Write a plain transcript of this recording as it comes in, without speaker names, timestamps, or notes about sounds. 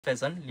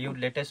Fashion live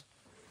latest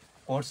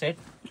coat set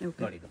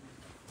ನೋಡಿ. ಇದು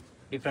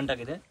different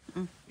ಆಗಿದೆ.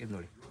 ಇದು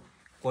ನೋಡಿ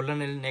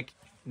ಕೊಲ್ಲನಲ್ಲಿ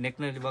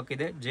ನೆಕ್ನಲ್ಲಿ ವರ್ಕ್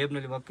ಇದೆ,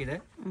 ಜೇಬ್ನಲ್ಲಿ ವರ್ಕ್ ಇದೆ.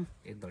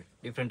 ಇದು ನೋಡಿ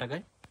ಡಿಫ್ರೆಂಟ್ ಆಗಿ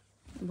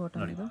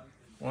ನೋಡಿ.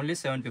 Only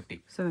 750.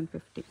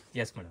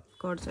 Yes madam.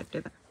 Coat set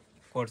ಇದೆ.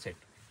 ಕೋಟ್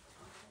ಸೆಟ್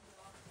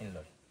ಇಲ್ಲಿ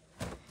ನೋಡಿ.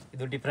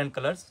 ಇದು ಡಿಫ್ರೆಂಟ್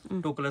ಕಲರ್ಸ್,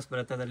 2 ಕಲರ್ಸ್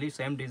ಬರುತ್ತೆ. ಅದರಲ್ಲಿ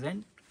ಸೇಮ್ ಡಿಸೈನ್,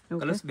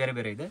 ಕಲರ್ಸ್ ಬೇರೆ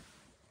ಬೇರೆ ಇದೆ.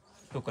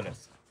 2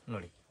 ಕಲರ್ಸ್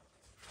ನೋಡಿ.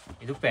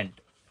 ಇದು ಪ್ಯಾಂಟ್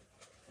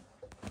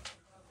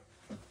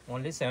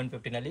ಓನ್ಲಿ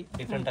 750ನಲ್ಲಿ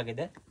ಡಿಫ್ರೆಂಟ್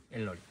ಆಗಿದೆ.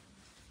 ಇಲ್ಲಿ ನೋಡಿ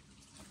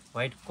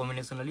ವೈಟ್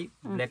ಕಾಂಬಿನೇಷನಲ್ಲಿ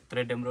ಬ್ಲ್ಯಾಕ್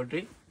ಥ್ರೆಡ್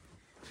ಎಂಬ್ರಾಯ್ಡ್ರಿ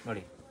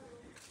ನೋಡಿ.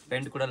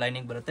 ಪ್ಯಾಂಟ್ ಕೂಡ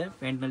ಲೈನಿಂಗ್ ಬರುತ್ತೆ.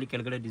 ಪ್ಯಾಂಟ್ನಲ್ಲಿ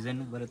ಕೆಳಗಡೆ ಡಿಸೈನ್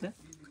ಬರುತ್ತೆ.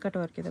 ಕಟ್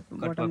ವರ್ಕ್ ಇದೆ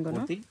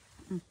ಪೂರ್ತಿ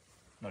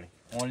ನೋಡಿ.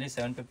 ಓನ್ಲಿ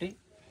 750.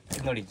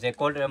 ಇದು ನೋಡಿ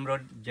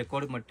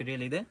ಜೆಕೋಡ್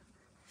ಮಟೀರಿಯಲ್ ಇದೆ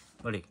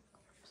ನೋಡಿ.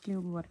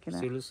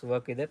 ಸ್ಲೀವ್ಸ್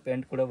ವರ್ಕ್ ಇದೆ,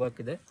 ಪ್ಯಾಂಟ್ ಕೂಡ ವರ್ಕ್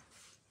ಇದೆ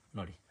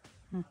ನೋಡಿ.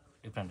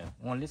 Different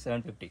only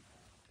 750.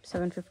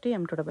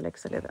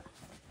 M2XL ಇದೆ.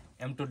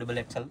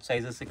 M2XL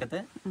ಸೈಜಸ್ ಸಿಗುತ್ತೆ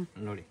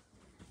ನೋಡಿ.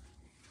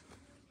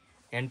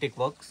 ಆಂಟಿಕ್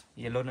ವರ್ಕ್ಸ್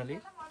ಯೆಲ್ಲೋನಲ್ಲಿ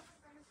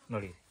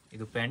ನೋಡಿ.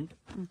 ಇದು ಪ್ಯಾಂಟ್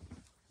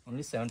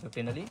ಓನ್ಲಿ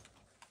 750ನಲ್ಲಿ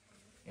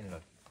ಇಲ್ಲಿ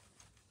ನೋಡಿ.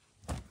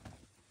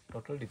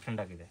 ಟೋಟಲ್ ಡಿಫ್ರೆಂಟ್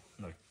ಆಗಿದೆ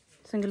ನೋಡಿ.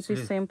 ಸಿಂಗಲ್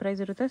ಪೀಸ್ ಸೇಮ್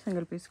ಪ್ರೈಸ್ ಇರುತ್ತೆ.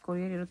 ಸಿಂಗಲ್ ಪೀಸ್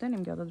ಕೊರಿಯರ್ ಇರುತ್ತೆ.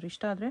 ನಿಮ್ಗೆ ಯಾವುದಾದ್ರು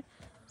ಇಷ್ಟ ಆದರೆ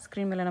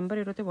ಸ್ಕ್ರೀನ್ ಮೇಲೆ ನಂಬರ್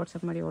ಇರುತ್ತೆ,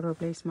 ವಾಟ್ಸಪ್ ಮಾಡಿ ಆರ್ಡರ್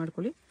ಪ್ಲೇಸ್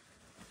ಮಾಡ್ಕೊಳ್ಳಿ.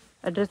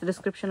 ಅಡ್ರೆಸ್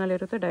ಡಿಸ್ಕ್ರಿಪ್ಷನಲ್ಲಿ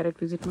ಇರುತ್ತೆ,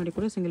 ಡೈರೆಕ್ಟ್ ವಿಸಿಟ್ ಮಾಡಿ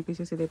ಕೂಡ ಸಿಂಗಲ್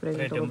ಪೀಸಸ್ ಇದೆ ಪ್ರೈಸ್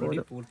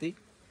ತಗೋಬಹುದು. ಪೂರ್ತಿ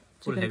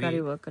ಚಿಕನ್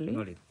ಕರಿ ವರ್ಕ್ ಅಲ್ಲಿ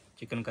ನೋಡಿ.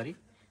 ಚಿಕನ್ ಕರಿ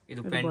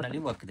ಇದು ಪ್ಯಾಂಟ್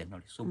ನಲ್ಲಿ ವರ್ಕ್ ಇದೆ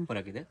ನೋಡಿ. ಸೂಪರ್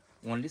ಆಗಿದೆ.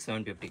 ಓನ್ಲಿ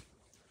 750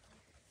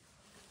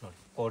 ನೋಡಿ.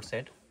 ಕೋಟ್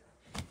ಸೆಟ್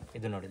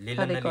ಇದು ನೋಡಿ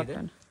ಲಿನನ್ ನಲ್ಲಿ ಇದೆ.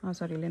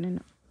 ಸಾರಿ ಲಿನನ್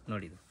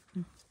ನೋಡಿ. ಇದು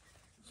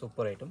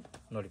ಸೂಪರ್ ಐಟಮ್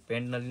ನೋಡಿ.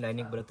 ಪ್ಯಾಂಟ್ ನಲ್ಲಿ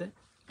ಲೈನಿಂಗ್ ಬರುತ್ತೆ.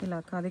 ಇಲ್ಲ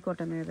ಖಾದಿ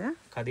ಕಾಟನ್ ಇದೆ.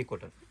 ಖಾದಿ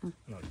ಕಾಟನ್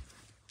ನೋಡಿ.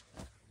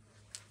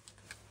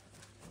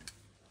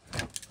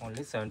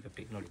 ಓನ್ಲಿ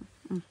 750 ನೋಡಿ.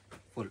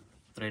 ಫುಲ್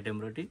ಥ್ರೆಡ್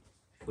ಎಂಬ್ರಾಯ್ಡ್ರಿ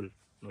ಫುಲ್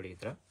ನೋಡಿ. ಈ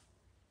ಥರ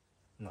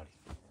ನೋಡಿ.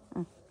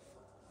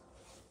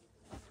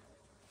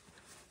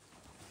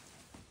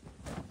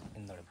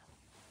 ನೋಡಿ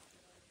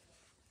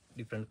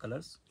ಡಿಫ್ರೆಂಟ್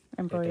ಕಲರ್ಸ್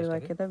ಎಂಬ್ರಾಯ್ಡ್ರಿ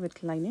ವರ್ಕ್ ಇದೆ with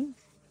lining.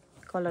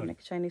 Collar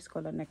neck, Chinese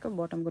collar neck,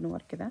 bottom ಗುನು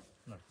work ಇದೆ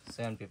ನೋಡಿ.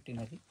 750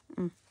 ನಲ್ಲಿ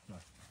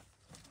ನೋಡಿ.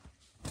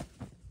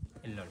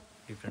 ಇಲ್ಲಿ ನೋಡಿ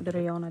ಡಿಫ್ರೆಂಟ್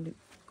ರೇಯಾನ್ ಅಲ್ಲಿ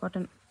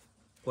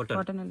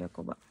ಕಾಟನ್ ಅಲ್ಲಿ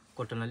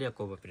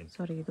ಅಕೋಬಾ ಪ್ರಿಂಟ್.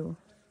 ಸಾರಿ ಇದು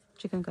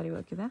ಚಿಕನ್ ಕರಿ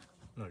ವರ್ಕ್ ಇದೆ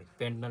ನೋಡಿ.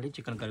 ಪ್ಯಾಂಟ್ ನಲ್ಲಿ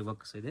ಚಿಕನ್ ಕರಿ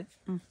ವರ್ಕ್ಸ್ ಇದೆ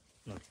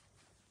ನೋಡಿ.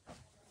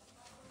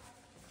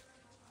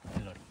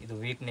 ಇಲ್ಲಿ ನೋಡಿ. ಇದು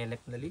ವೀಕ್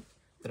ನೆಕ್ ನಲ್ಲಿ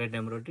ಥ್ರೆಡ್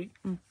ಎಂಬ್ರಾಯ್ಡ್ರಿ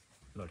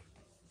ನೋಡಿ.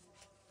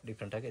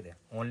 ಡಿಫ್ರೆಂಟ್ ಆಗಿದೆ.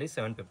 ಓನ್ಲಿ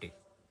 750.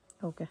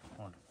 ಓಕೆ.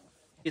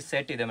 ಈ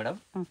ಸೆಟ್ ಇದೆ ಮೇಡಮ್.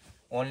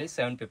 ಓನ್ಲಿ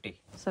 750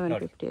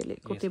 ಅಲ್ಲಿ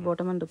kurti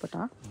bottom and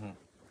dupatta.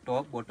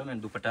 Top bottom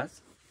and dupattas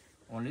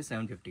only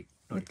 750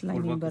 ನೋಡಿ. ವಿತ್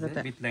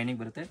ಲೈನಿಂಗ್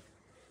ಬರುತ್ತೆ.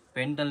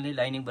 ಪ್ಯಾಂಟ್ ನಲ್ಲಿ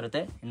ಲೈನಿಂಗ್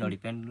ಬರುತ್ತೆ ನೋಡಿ.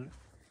 ಪ್ಯಾಂಟ್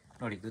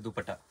ನೋಡಿ. ಇದು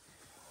ದುಪಟ್ಟಾ,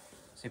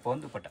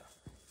 ಸಿಫಾನ್ ದುಪಟ್ಟಾ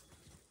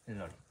ಇಲ್ಲಿ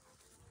ನೋಡಿ.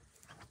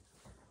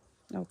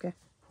 ಓಕೆ.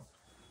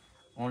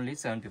 ಓನ್ಲಿ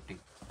 750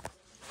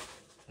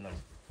 ನೋಡಿ.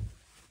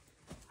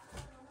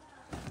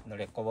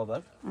 ನೋಡಿ ಅಕೋಬಾ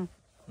ವರ್ಕ್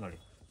ನೋಡಿ.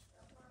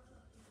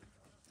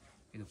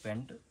 ಇದು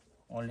ಪ್ಯಾಂಟ್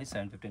ಓನ್ಲಿ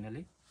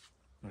 750ನಲ್ಲಿ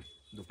ನೋಡಿ.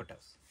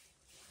 ದುಪಟ್ಟಾಸ್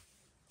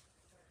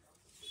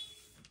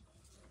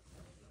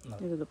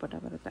ಇದು ದುಪಟ್ಟಾ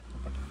ಬರುತ್ತೆ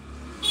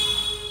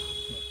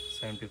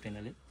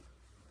 750ನಲ್ಲಿ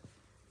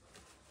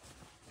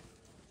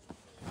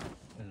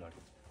ಇಲ್ಲಿ ನೋಡಿ.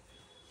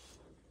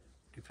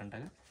 ಡಿಫ್ರೆಂಟ್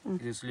ಆಗಿ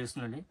ಇದು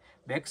ಸ್ಲೀವ್ಸ್ನಲ್ಲಿ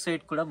ಬ್ಯಾಕ್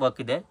ಸೈಡ್ ಕೂಡ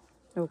ವರ್ಕ್ ಇದೆ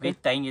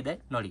ವಿತ್ ಟೈಂಗ್ ಇದೆ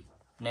ನೋಡಿ.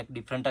 ನೆಕ್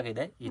ಡಿಫ್ರೆಂಟ್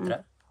ಆಗಿದೆ ಈ ಥರ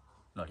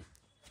ನೋಡಿ.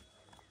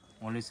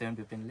 ಓನ್ಲಿ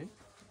 750ನಲ್ಲಿ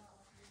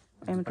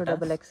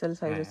M2XL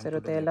ಸೈಜಸ್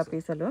ಇರುತ್ತೆ ಎಲ್ಲ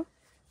ಪೀಸಲ್ಲೂ.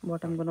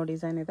 ಬಾಟಮ್ಗೂ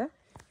ಡಿಸೈನ್ ಇದೆ.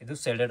 ಇದು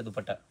ಸೆಲ್ಡೆಡ್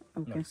ದುಪಟ್ಟಾ,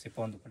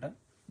 ಸಿಫಾನ್ ದುಪಟ್ಟಾ,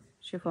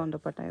 ಶಿಫಾನ್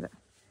ದುಪಟ್ಟಾ ಇದೆ.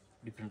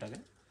 ಡಿಫ್ರೆಂಟ್ ಆಗಿ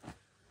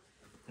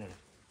ನೋಡಿ.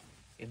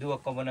 ಇದು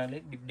ಅಕೋಬಾನಲ್ಲಿ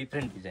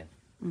ಡಿಫ್ರೆಂಟ್ ಡಿಸೈನ್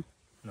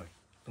ನೋಡಿ.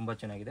 ತುಂಬ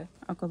ಚೆನ್ನಾಗಿದೆ.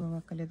 ಅಕೋಬಾ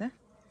ವರ್ಕಲ್ಲಿದೆ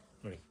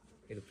ನೋಡಿ.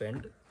 ಇದು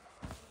ಪ್ಯಾಂಟ್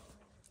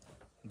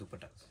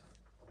ದುಪಟ್ಟಾ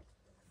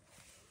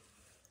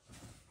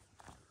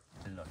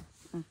ಇಲ್ಲಿ ನೋಡಿ.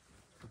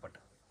 ದುಪಟ್ಟಾ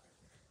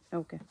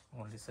ಓಕೆ.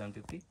 ಓನ್ಲಿ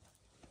 750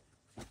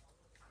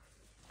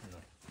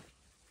 ನೋಡಿ.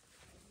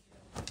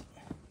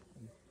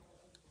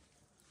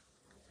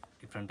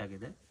 ಡಿಫ್ರೆಂಟ್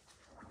ಆಗಿದೆ.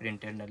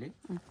 ಪ್ರಿಂಟೆಡ್ನಲ್ಲಿ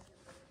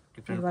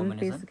ಡಿಫ್ರೆಂಟ್ ಒನ್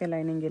ಪೀಸ್ಗೆ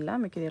ಲೈನಿಂಗ್ ಇಲ್ಲ,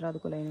 ಮಿಕ್ಕಿದ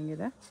ಎಲ್ಲದಕ್ಕೂ ಲೈನಿಂಗ್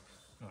ಇದೆ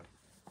ನೋಡಿ.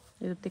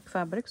 ಇದು ಥಿಕ್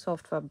ಫ್ಯಾಬ್ರಿಕ್,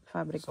 ಸಾಫ್ಟ್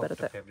ಫ್ಯಾಬ್ರಿಕ್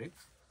ಬರುತ್ತೆ. ಫ್ಯಾಬ್ರಿಕ್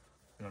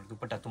ನೋಡಿ.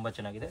 ದುಪಟ್ಟಾ ತುಂಬ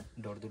ಚೆನ್ನಾಗಿದೆ.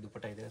 ದೊಡ್ಡದು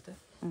ದುಪಟ್ಟಾ ಇರುತ್ತೆ.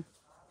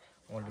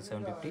 ಓನ್ಲಿ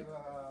 750.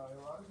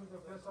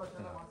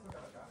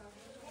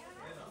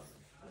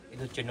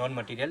 ಇದು ಚಿನ್ನೋನ್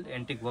ಮಟೀರಿಯಲ್,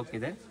 ಆಂಟಿಕ್ ವರ್ಕ್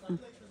ಇದೆ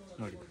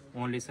ನೋಡಿ.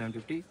 ಓನ್ಲಿ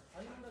 750.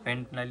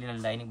 ಪ್ಯಾಂಟ್ನಲ್ಲಿ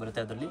ಲೈನಿಂಗ್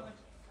ಬರುತ್ತೆ ಅದರಲ್ಲಿ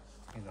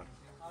ಇದು ನೋಡಿ.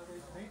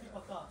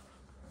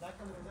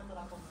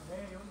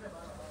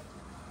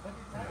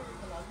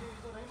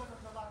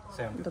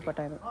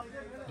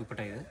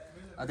 ದುಪಟ್ಟಾ ಇದೆ.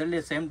 ಅದರಲ್ಲಿ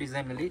ಸೇಮ್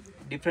ಡಿಸೈನಲ್ಲಿ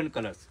ಡಿಫ್ರೆಂಟ್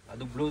ಕಲರ್ಸ್.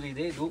 ಅದು ಬ್ಲೂ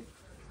ಇದೆ, ಇದು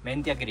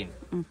ಮೆಂತ್ಯ ಗ್ರೀನ್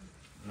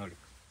ನೋಡಿ.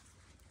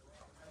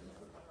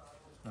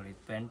 ನೋಡಿ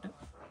ಪ್ಯಾಂಟ್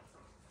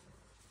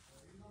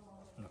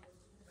ನೋಡಿ.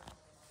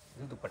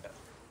 ಇದು ದುಪಟ್ಟಾ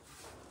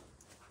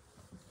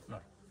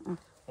ನೋಡಿ.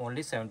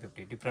 ಓನ್ಲಿ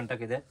 750. ಡಿಫ್ರೆಂಟ್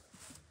ಆಗಿದೆ.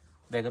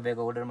 ಬೇಗ ಬೇಗ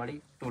ಆರ್ಡರ್ ಮಾಡಿ.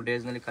 2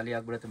 ಡೇಸ್ನಲ್ಲಿ ಖಾಲಿ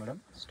ಆಗಿಬಿಡುತ್ತೆ ಮೇಡಮ್.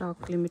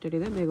 ಸ್ಟಾಕ್ ಲಿಮಿಟೆಡ್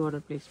ಇದೆ, ಬೇಗ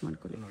ಆರ್ಡರ್ ಪ್ಲೇಸ್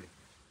ಮಾಡ್ಕೊಳ್ಳಿ ನೋಡಿ.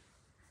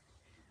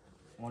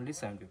 ಓನ್ಲಿ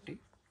 750.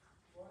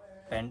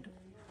 ಪ್ಯಾಂಟ್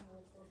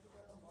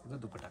ಇದು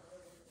ದುಪಟ್ಟಾ.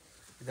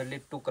 ಇದರಲ್ಲಿ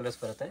 2 ಕಲರ್ಸ್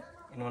ಬರುತ್ತೆ.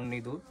 ಇನ್ನೊಂದು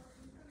ಇದು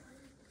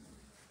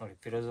ನೋಡಿ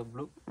ಫಿರೋಜಾ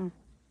ಬ್ಲೂ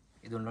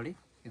ಇದು ನೋಡಿ,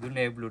 ಇದು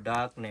ನೇಬ್ಲು,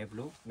 ಡಾರ್ಕ್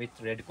ನೇಬ್ಲು ವಿತ್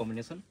ರೆಡ್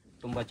ಕಾಂಬಿನೇಷನ್,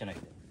 ತುಂಬ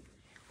ಚೆನ್ನಾಗಿದೆ.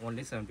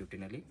 ಓನ್ಲಿ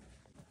 750ನಲ್ಲಿ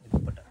ಇದು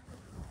ದುಪ್ಪಟ್ಟ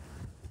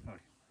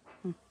ನೋಡಿ,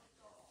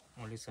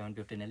 ಓನ್ಲಿ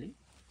 750ನಲ್ಲಿ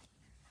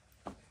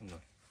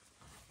ನೋಡಿ.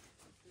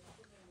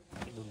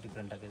 ಇದು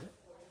ಡಿಫ್ರೆಂಟ್ ಆಗಿದೆ,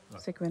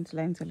 ಸೀಕ್ವೆನ್ಸ್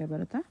ಲೈನ್ಸ್ ಎಲ್ಲ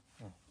ಬರುತ್ತಾ?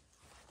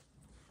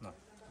 ನೋಡಿ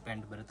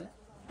ಪ್ಯಾಂಟ್ ಬರುತ್ತೆ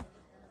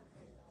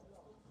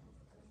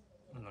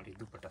ನೋಡಿ.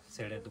 ದುಪ್ಪಟ್ಟ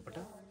ಸೈಡೆಡ್ ದುಪ್ಪಟ್ಟ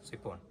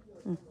ಶಿಫಾನ್,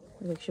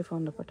 ಇದಕ್ಕೆ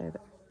ಶಿಫಾನ್ ದುಪ್ಪಟ್ಟ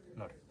ಇದೆ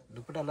ನೋಡಿ.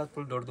 ದುಪ್ಪಟ್ಟ ಎಲ್ಲ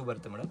ಫುಲ್ ದೊಡ್ಡದು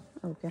ಬರುತ್ತೆ ಮೇಡಮ್.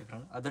 ಓಕೆ,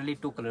 ಅದರಲ್ಲಿ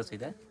 2 ಕಲರ್ಸ್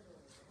ಇದೆ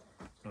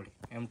ನೋಡಿ.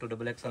 M2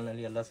 XXL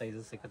ನಲ್ಲಿ ಎಲ್ಲ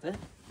ಸೈಜಸ್ ಸಿಗುತ್ತೆ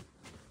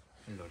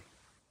ಇಲ್ಲಿ ನೋಡಿ.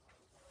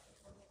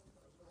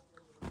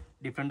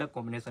 ಡಿಫ್ರೆಂಟ್ ಆಗಿ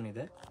ಕಾಂಬಿನೇಷನ್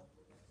ಇದೆ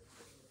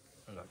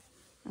ನೋಡಿ.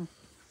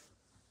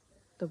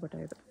 ದುಪ್ಪಟ್ಟ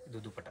ಇದೆ,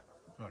 ಇದು ದುಪ್ಪಟ್ಟ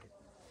ನೋಡಿ.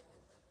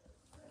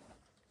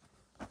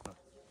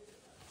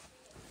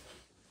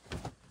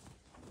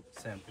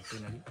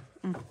 ನಲ್ಲಿ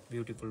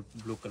ಬ್ಯೂಟಿಫುಲ್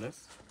ಬ್ಲೂ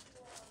ಕಲರ್ಸ್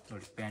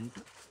ನೋಡಿ. ಪ್ಯಾಂಟ್,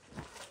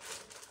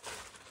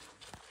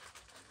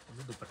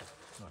 ಇದು ದುಪ್ಪಟ್ಟ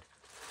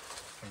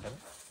ನೋಡಿ.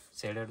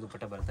 ಸೈಡೆಡ್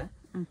ದುಪ್ಪಟ್ಟ ಬರುತ್ತೆ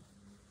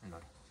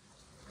ನೋಡಿ.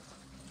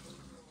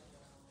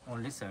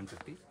 ಓನ್ಲಿ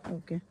 750.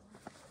 ಓಕೆ,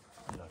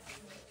 ನೋಡಿ.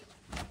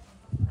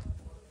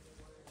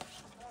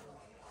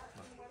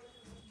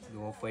 ಇದು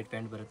ಆಫ್ ವೈಟ್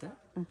ಪ್ಯಾಂಟ್ ಬರುತ್ತೆ,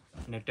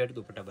 ನೆಟ್ಟೆಡ್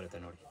ದುಪ್ಪಟ್ಟ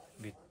ಬರುತ್ತೆ ನೋಡಿ.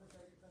 ವಿತ್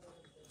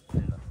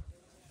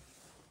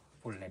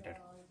ಫುಲ್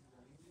ನೆಟ್ಟೆಡ್,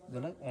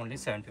 ಇದೆಲ್ಲ ಓನ್ಲಿ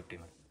 750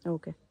 ಮಾಡಿ.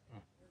 ಓಕೆ,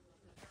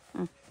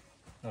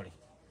 ನೋಡಿ.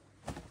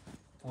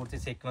 ಪೂರ್ತಿ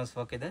ಸೀಕ್ವೆನ್ಸ್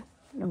ವರ್ಕ್ ಇದೆ,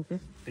 ಓಕೆ,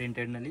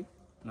 ಪ್ರಿಂಟೆಡ್ನಲ್ಲಿ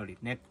ನೋಡಿ.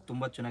 ನೆಕ್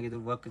ತುಂಬ ಚೆನ್ನಾಗಿದೆ,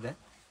 ವರ್ಕ್ ಇದೆ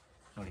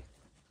ನೋಡಿ.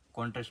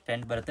 ಕಾಂಟ್ರಾಸ್ಟ್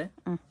ಪ್ಯಾಂಟ್ ಬರುತ್ತೆ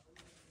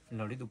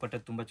ನೋಡಿ. ದುಪ್ಪಟ್ಟ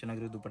ತುಂಬ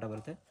ಚೆನ್ನಾಗಿರೋ ದುಪ್ಪಟ್ಟ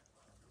ಬರುತ್ತೆ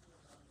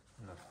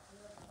ನೋಡಿ.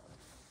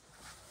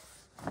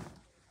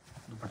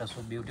 ದುಪ್ಪಟ್ಟ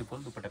ಸೊ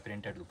ಬ್ಯೂಟಿಫುಲ್ ದುಪ್ಪಟ್ಟ,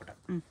 ಪ್ರಿಂಟೆಡ್ ದುಪ್ಪಟ್ಟ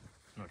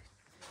ನೋಡಿ.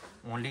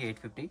 ಓನ್ಲಿ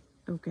 850.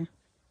 ಓಕೆ,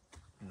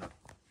 ನೋಡಿ.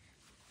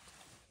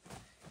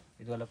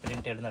 ಇದು ಎಲ್ಲ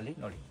ಪ್ರಿಂಟೆಡ್ನಲ್ಲಿ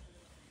ನೋಡಿ.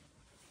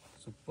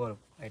 ಸೂಪರ್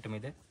ಐಟಮ್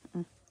ಇದೆ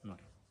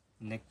ನೋಡಿ.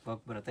 ನೆಕ್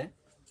ವರ್ಕ್ ಬರುತ್ತೆ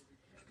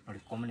ನೋಡಿ.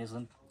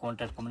 ಕಾಂಬಿನೇಷನ್,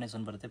 ಕಾಂಟ್ರಾಸ್ಟ್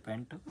ಕಾಂಬಿನೇಷನ್ ಬರುತ್ತೆ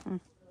ಪ್ಯಾಂಟ್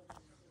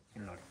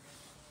ಇಲ್ಲಿ ನೋಡಿ.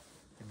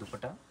 ಇದು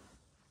ದುಪ್ಪಟ್ಟ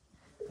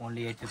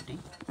ಓನ್ಲಿ 850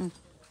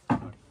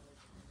 ನೋಡಿ.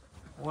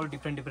 ಆಲ್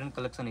ಡಿಫ್ರೆಂಟ್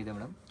ಕಲೆಕ್ಷನ್ ಇದೆ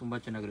ಮೇಡಮ್, ತುಂಬ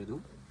ಚೆನ್ನಾಗಿರೋದು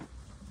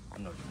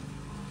ನೋಡಿ.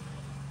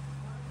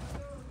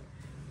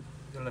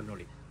 ಇದೆಲ್ಲ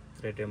ನೋಡಿ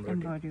ರೇಟ್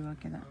ಎಂಬ್ರಾಯ್ಡ್ರಿ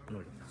ವರ್ಕ್ ಇದೆ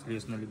ನೋಡಿ.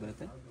 ಸ್ಲೀವ್ಸ್ನಲ್ಲಿ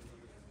ಬರುತ್ತೆ.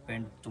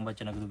 ಪ್ಯಾಂಟ್ ತುಂಬ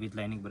ಚೆನ್ನಾಗಿದೆ, ವಿತ್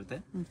ಲೈನಿಂಗ್ ಬರುತ್ತೆ.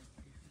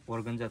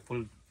 ಆರ್ಗಂಜಾ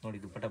ಫುಲ್ ನೋಡಿ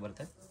ದುಪ್ಪಟ್ಟ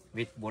ಬರುತ್ತೆ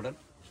ವಿತ್ ಬಾರ್ಡರ್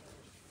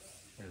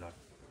ಇಲ್ಲಿ ನೋಡಿ.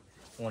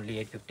 ಓನ್ಲಿ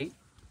 850.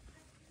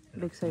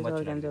 ಬಿಗ್ ಸೈಜ್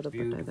ಆರ್ಗಂಜಾ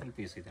ದುಪ್ಪಟ್ಟ ಇದೆ. ಬ್ಯೂಟಿಫುಲ್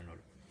ಪೀಸ್ ಇದೆ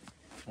ನೋಡಿ.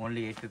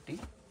 ಓನ್ಲಿ 850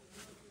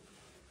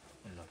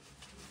 ಇಲ್ಲಿ ನೋಡಿ.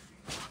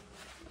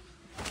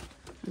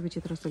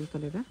 ವಿಚಿತ್ರ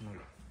ಸಿಲ್ಕಲ್ಲಿ ಇದೆ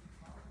ನೋಡಿ.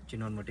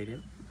 ಚಿನ್ನೋನ್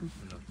ಮಟೀರಿಯಲ್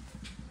ನೋಡಿ.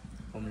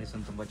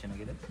 ಕಾಂಬಿನೇಷನ್ ತುಂಬ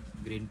ಚೆನ್ನಾಗಿದೆ.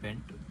 ಗ್ರೀನ್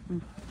ಪ್ಯಾಂಟ್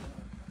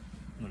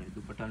ನೋಡಿ.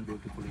 ದುಪ್ಪಟ್ಟ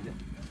ಬ್ಯೂಟಿಫುಲ್ ಇದೆ.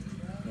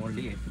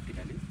 ಓನ್ಲಿ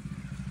 850ನಲ್ಲಿ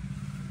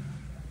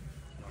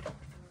ನೋಡಿ.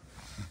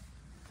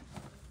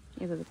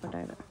 ಇದು ದುಪ್ಪಟ್ಟ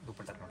ಇದೆ,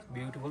 ದುಪ್ಪಟ್ಟ ನೋಡಿ.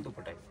 ಬ್ಯೂಟಿಫುಲ್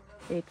ದುಪ್ಪಟ್ಟ ಇದೆ.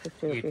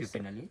 850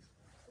 850ನಲ್ಲಿ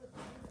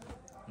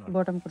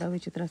ಬಾಟಮ್ ಕೂಡ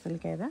ವಿಚಿತ್ರ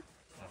ಸಿಲ್ಕ್ ಇದೆ.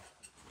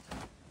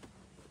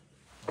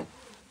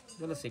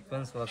 ಇದೆಲ್ಲ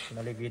ಸೀಕ್ವೆನ್ಸ್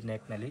ವರ್ಕ್ನಲ್ಲಿ ವೀರ್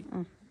ನೆಕ್ನಲ್ಲಿ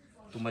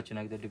ತುಂಬ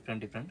ಚೆನ್ನಾಗಿದೆ.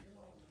 ಡಿಫ್ರೆಂಟ್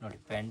ನೋಡಿ.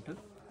 ಪ್ಯಾಂಟು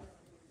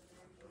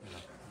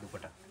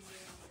ದುಪ್ಪಟ್ಟ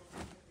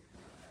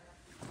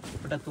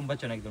ತುಂಬ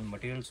ಚೆನ್ನಾಗಿದೆ.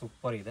 ಮಟೀರಿಯಲ್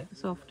ಸೂಪರ್ ಇದೆ,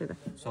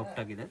 ಸಾಫ್ಟ್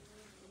ಆಗಿದೆ.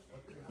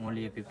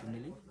 ಓನ್ಲಿ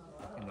 850ನಲ್ಲಿ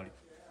ನೋಡಿ.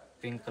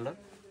 ಪಿಂಕ್ ಕಲರ್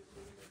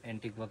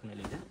ಆ್ಯಂಟಿಕ್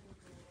ವರ್ಕ್ನಲ್ಲಿ ಇದೆ.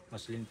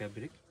 ಮಸ್ಲಿನ್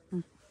ಫ್ಯಾಬ್ರಿಕ್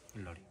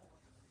ಇಲ್ಲಿ ನೋಡಿ.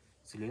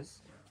 ಸ್ಲೀವ್ಸ್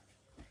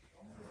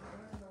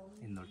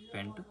ಇಲ್ಲಿ ನೋಡಿ.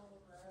 ಪ್ಯಾಂಟು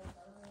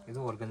ಇದು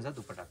ಆರ್ಗಂಜಾ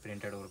ದುಪ್ಪಟ್ಟ,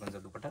 ಪ್ರಿಂಟೆಡ್ ಆರ್ಗಂಜಾ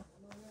ದುಪ್ಪಟ್ಟ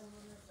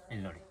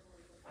ಇಲ್ಲಿ ನೋಡಿ.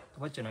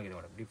 ತುಂಬ ಚೆನ್ನಾಗಿದೆ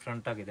ಮೇಡಮ್,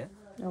 ಡಿಫ್ರೆಂಟ್ ಆಗಿದೆ.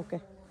 ಓಕೆ,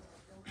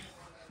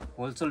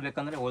 ಹೋಲ್ಸೇಲ್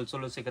ಬೇಕಂದರೆ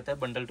ಹೋಲ್ಸೇಲು ಸಿಗುತ್ತೆ.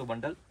 ಬಂಡಲ್ ಟು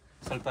ಬಂಡಲ್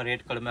ಸ್ವಲ್ಪ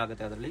ರೇಟ್ ಕಡಿಮೆ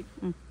ಆಗುತ್ತೆ. ಅದರಲ್ಲಿ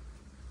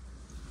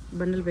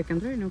ಬಂಡಲ್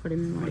ಬೇಕಂದ್ರೆ ಇನ್ನೂ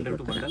ಕಡಿಮೆ ಮಾಡಿ. Bundle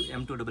to bundle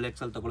M2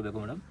 XXL ತಗೊಳ್ಬೇಕು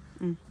ಮೇಡಮ್.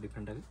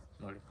 ಡಿಫ್ರೆಂಟಾಗಿ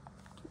ನೋಡಿ.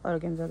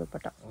 ಆರ್ಗಂಜಾ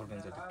ದುಪ್ಪಟ್ಟ,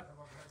 ಆರ್ಗಂಜಾ ದುಪ್ಪಟ್ಟ.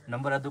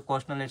 ನಂಬರ್ ಅದು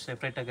ಕಾಸ್ಟ್ನಲ್ಲಿ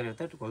ಸೆಪ್ರೇಟ್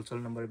ಆಗಿರುತ್ತೆ.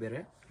 ಹೋಲ್ಸೇಲ್ ನಂಬರ್ ಬೇರೆ,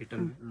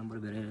 ರಿಟೇಲ್ ನಂಬರ್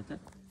ಬೇರೆ ಇರುತ್ತೆ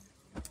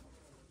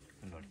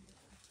ನೋಡಿ.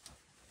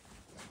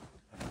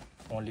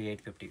 ಓನ್ಲಿ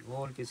 850.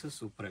 ಓಲ್ ಪೀಸಸ್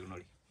ಸೂಪರ್ ಆಗಿ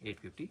ನೋಡಿ.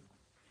 850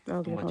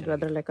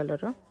 ಅದರಲ್ಲೇ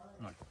ಕಲರು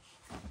ನೋಡಿ.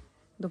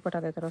 ದುಪ್ಪಟ್ಟ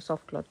ಅದೇ ಥರ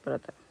ಸಾಫ್ಟ್ ಕ್ಲಾತ್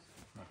ಬರುತ್ತೆ.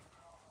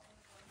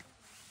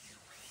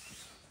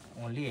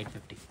 ಓನ್ಲಿ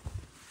 850.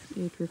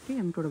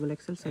 M2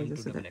 XXL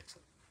ಸೈಜಸ್ ಇದೆ.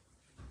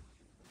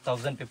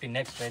 1050.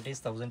 Next rate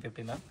is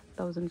 1050 ma'am.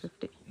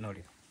 1050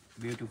 ನೋಡಿ.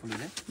 ಬ್ಯೂಟಿಫುಲ್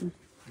ಇದೆ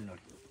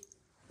ನೋಡಿ.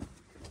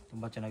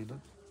 ತುಂಬ ಚೆನ್ನಾಗಿದ್ದು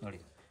ನೋಡಿ.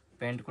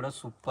 ಪ್ಯಾಂಟ್ ಕೂಡ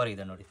ಸೂಪರ್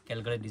ಇದೆ ನೋಡಿ.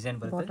 ಕೆಳಗಡೆ ಡಿಸೈನ್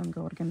ಬರುತ್ತೆ. ಬಾಟಮ್ಗೆ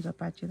ಆರ್ಗಂಜಾ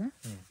ಪ್ಯಾಚ್ ಇದೆ.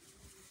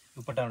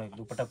 ದುಪ್ಪಟ್ಟ ನೋಡಿ.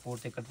 ದುಪ್ಪಟ್ಟ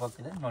ಪೂರ್ತಿ ಕಟ್ ವರ್ಕ್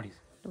ಇದೆ ನೋಡಿ.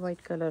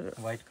 ವೈಟ್ ಕಲರ್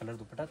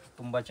ದುಪ್ಪಟ್ಟ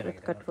ತುಂಬ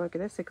ಚೆನ್ನಾಗಿದೆ. ಕಟ್ ವರ್ಕ್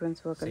ಇದೆ,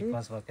 ಸೀಕ್ವೆನ್ಸ್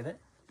ವರ್ಕ್ ಇದೆ.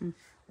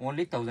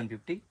 ಓನ್ಲಿ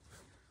 1050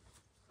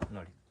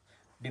 ನೋಡಿ.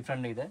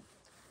 ಡಿಫ್ರೆಂಟ್ ಇದೆ.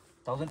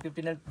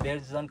 1050ನಲ್ಲಿ ಬೇರೆ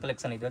ಡಿಸೈನ್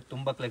ಕಲೆಕ್ಷನ್ ಇದೆ,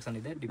 ತುಂಬ ಕಲೆಕ್ಷನ್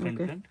ಇದೆ.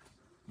 ಡಿಫ್ರೆಂಟ್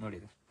ನೋಡಿ.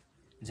 ಇದು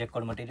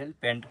ಜೆಕಾರ್ಡ್ ಮಟೀರಿಯಲ್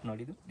ಪ್ಯಾಂಟ್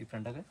ನೋಡಿ. ಇದು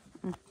ಡಿಫ್ರೆಂಟ್ ಆಗಿ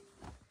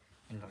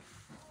ನೋಡಿ.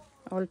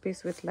 ಆಲ್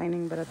ಪೀಸ್ ವಿತ್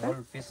ಲೈನಿಂಗ್ ಬರುತ್ತೆ.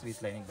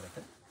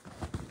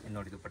 ಇಲ್ಲಿ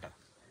ನೋಡಿ. ದುಪ್ಪಟ್ಟ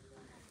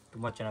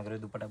ತುಂಬ ಚೆನ್ನಾಗಿರೋ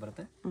ದುಪ್ಪಟ್ಟ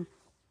ಬರುತ್ತೆ.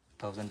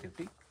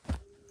 1050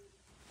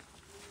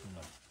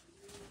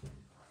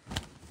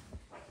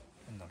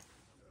 ನೋಡಿ.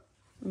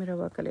 ಮಿರರ್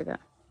ವರ್ಕಲ್ಲಿದೆ.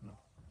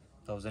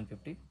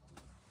 1050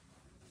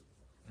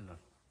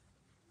 ನೋಡಿ.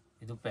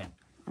 ಇದು ಪ್ಯಾಂಟ್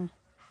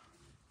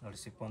ನೋಡಿ.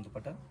 ಸಿಪ್ಪನ್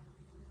ದುಪ್ಪಟ್ಟ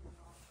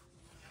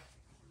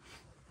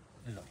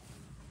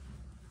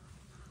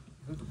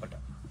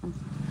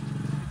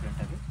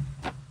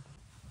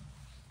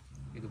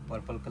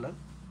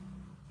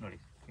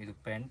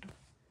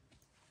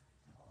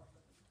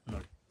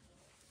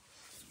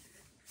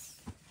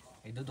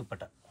ಇದು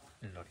ದುಪ್ಪಟ್ಟ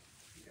ಇಲ್ಲಿ ನೋಡಿ,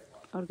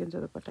 ಆರ್ಗೆನ್ಜಾ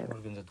ದುಪ್ಪಟ್ಟ ಇದೆ.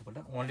 ಆರ್ಗೆನ್ಜಾ ದುಪ್ಪಟ್ಟ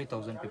ಓನ್ಲಿ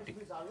 1050.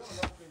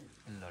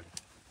 ಇಲ್ಲಿ ನೋಡಿ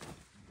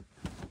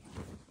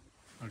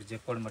ನೋಡಿ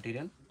ಜೆಕ್ಕೋಡ್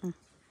ಮಟೀರಿಯಲ್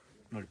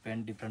ನೋಡಿ,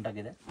 ಪ್ಯಾಂಟ್ ಡಿಫ್ರೆಂಟ್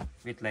ಆಗಿದೆ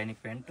ವಿತ್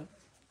ಲೈನಿಂಗ್ ಪ್ಯಾಂಟ್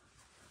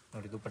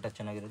ನೋಡಿ. ದುಪ್ಪಟ್ಟ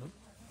ಚೆನ್ನಾಗಿರೋದು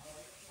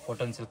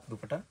cotton silk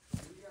dupatta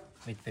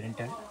with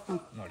printed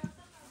ನೋಡಿ,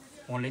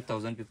 ಓನ್ಲಿ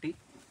 1050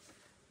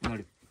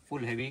 ನೋಡಿ.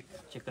 Full heavy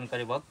chicken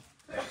curry work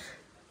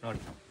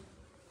ನೋಡಿ,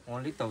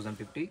 ಓನ್ಲಿ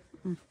 1050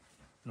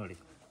 ನೋಡಿ.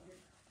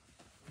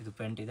 ಇದು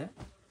ಪ್ಯಾಂಟ್ ಇದೆ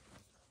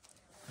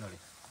ನೋಡಿ,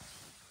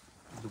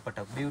 ದುಪ್ಪಟ್ಟ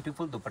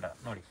ಬ್ಯೂಟಿಫುಲ್ ದುಪ್ಪಟ್ಟ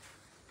ನೋಡಿ,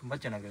 ತುಂಬ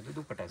ಚೆನ್ನಾಗಿರೋದು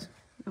ದುಪ್ಪಟ್ಟ ಸರ್.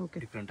 ಓಕೆ,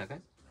 ಡಿಫ್ರೆಂಟಾಗಿ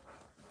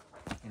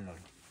ಇಲ್ಲಿ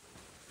ನೋಡಿ,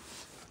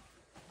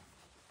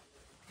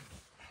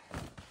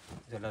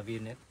 ಇದೆಲ್ಲ ವಿ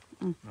ನೆಕ್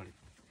ನೋಡಿ,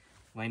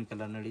 ವೈನ್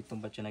ಕಲರ್ನಲ್ಲಿ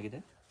ತುಂಬ ಚೆನ್ನಾಗಿದೆ.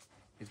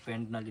 ಇದು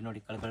ಪ್ಯಾಂಟ್ನಲ್ಲಿ ನೋಡಿ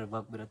ಕಳಕಳಿ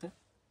ವರ್ಕ್ ಬರುತ್ತೆ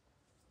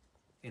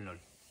ಇಲ್ಲಿ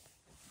ನೋಡಿ.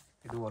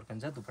 ಇದು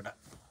ಆರ್ಗೆನ್ಜಾ ದುಪ್ಪಟ್ಟ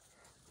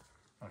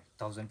ನೋಡಿ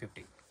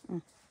 1050.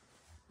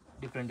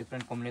 ಡಿಫ್ರೆಂಟ್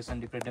ಕಾಂಬಿನೇಷನ್,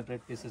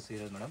 ಡಿಫ್ರೆಂಟ್ ಪೀಸಸ್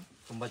ಇರೋದು ಮೇಡಮ್,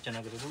 ತುಂಬ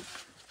ಚೆನ್ನಾಗಿರೋದು.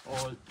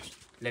 ಆಲ್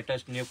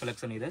ಲೇಟೆಸ್ಟ್ ನ್ಯೂ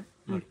ಕಲೆಕ್ಷನ್ ಇದೆ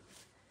ನೋಡಿ,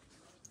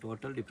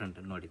 ಟೋಟಲ್ ಡಿಫ್ರೆಂಟ್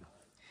ನೋಡಿ.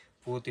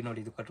 ಪೂರ್ತಿ ನೋಡಿ,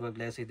 ಇದು ಕಟ್ ವರ್ಕ್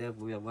ಗ್ಲಾಸ್ ಇದೆ,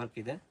 ವರ್ಕ್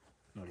ಇದೆ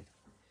ನೋಡಿ.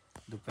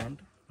 ಇದು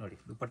ಪ್ಯಾಂಟ್ ನೋಡಿ,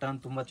 ದುಪ್ಪಟ್ಟ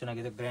ತುಂಬ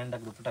ಚೆನ್ನಾಗಿದೆ,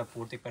 ಗ್ರ್ಯಾಂಡಾಗಿ ದುಪ್ಪಟ್ಟ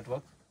ಪೂರ್ತಿ ಕಟ್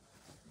ವರ್ಕ್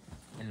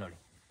ಇಲ್ಲಿ ನೋಡಿ,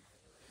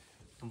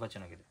 ತುಂಬ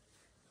ಚೆನ್ನಾಗಿದೆ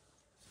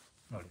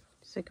ನೋಡಿ.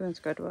 ಸೀಕ್ವೆನ್ಸ್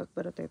ಕಟ್ ವರ್ಕ್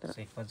ಬರುತ್ತೆ, ಈ ಥರ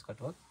ಸೀಕ್ವೆನ್ಸ್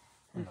ಕಟ್ ವರ್ಕ್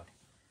ನೋಡಿ,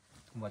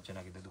 ತುಂಬ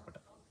ಚೆನ್ನಾಗಿದೆ ದುಪ್ಪಟ್ಟ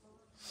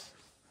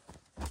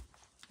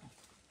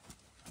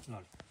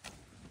ನೋಡಿ.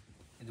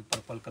 ಇದು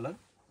ಪರ್ಪಲ್ ಕಲರ್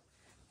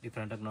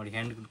ಡಿಫ್ರೆಂಟಾಗಿ ನೋಡಿ,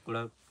 ಹ್ಯಾಂಡ್ ಕೂಡ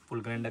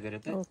ಫುಲ್ ಗ್ರ್ಯಾಂಡಾಗಿ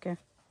ಇರುತ್ತೆ. ಓಕೆ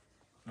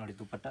ನೋಡಿ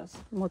ದುಪ್ಪಟ್ಟ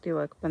ಮೋತಿ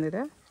ವರ್ಕ್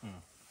ಬಂದಿದೆ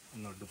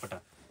ನೋಡಿ. ದುಪ್ಪಟ್ಟ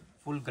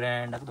ಫುಲ್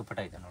ಗ್ರ್ಯಾಂಡಾಗಿ ದುಪ್ಪಟ್ಟ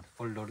ಇದೆ ನೋಡಿ,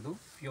 ಫುಲ್ ದೊಡ್ಡದು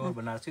ಪ್ಯೂರ್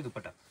ಬನಾರಸಿ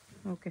ದುಪ್ಪಟ್ಟ.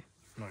 ಓಕೆ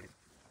ನೋಡಿ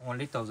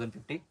ಓನ್ಲಿ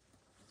 1050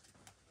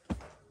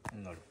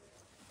 ನೋಡಿ.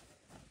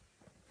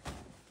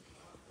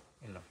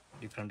 ಇಲ್ಲ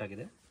ಡಿಫ್ರೆಂಟ್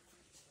ಆಗಿದೆ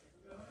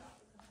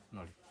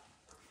ನೋಡಿ.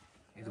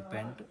 ಇದು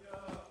ಪ್ಯಾಂಟ್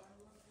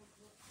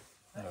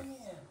ನೋಡಿ,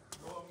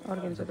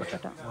 ಆರ್ಗೆನ್ಜಾ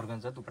ದುಪ್ಪಟ್ಟ,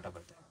 ಆರ್ಗೆನ್ಜಾ ದುಪ್ಪಟ್ಟ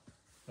ಬರುತ್ತೆ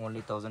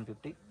ಓನ್ಲಿ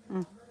 1050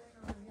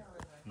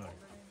 ನೋಡಿ.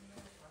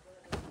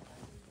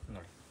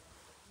 ನೋಡಿ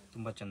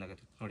ತುಂಬ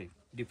ಚೆನ್ನಾಗಿದೆ ನೋಡಿ,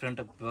 ಡಿಫ್ರೆಂಟ್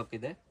ವರ್ಕ್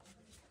ಇದೆ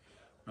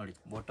ನೋಡಿ.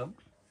 ಬಾಟಮ್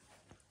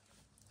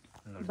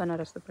ನೋಡಿ,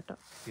 ಬನಾರಸ್ ದುಪ್ಪಟ್ಟ,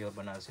 ಪ್ಯೂರ್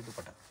ಬನಾರಸಿ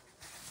ದುಪ್ಪಟ್ಟ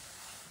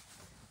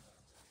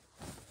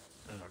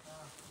ನೋಡಿ,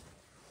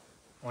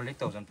 ಓನ್ಲಿ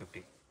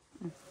 1050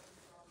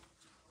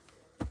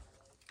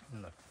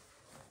 ನೋಡಿ.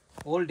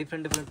 ಆಲ್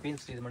ಡಿಫ್ರೆಂಟ್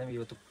ಪೀನ್ಸ್ ಇದೆ ಮೇಡಮ್.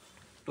 ಇವತ್ತು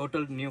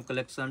total new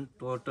collection,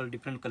 total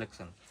different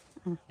collection,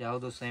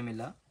 ಯಾವುದು ಸೇಮ್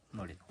ಇಲ್ಲ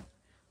ನೋಡಿ.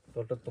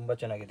 ಟೋಟಲ್ ತುಂಬ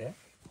ಚೆನ್ನಾಗಿದೆ.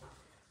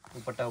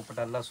 ದುಪ್ಪಟ್ಟ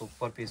ಎಲ್ಲ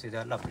ಸೂಪರ್ ಪೀಸ್ ಇದೆ,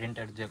 ಎಲ್ಲ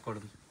ಪ್ರಿಂಟೆಡ್ ಜೆಕೋಡ್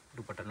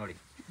ದುಪ್ಪಟ್ಟ ನೋಡಿ,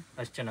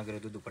 ಅಷ್ಟು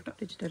ಚೆನ್ನಾಗಿರೋದು ದುಪ್ಪಟ್ಟ.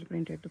 ಡಿಜಿಟಲ್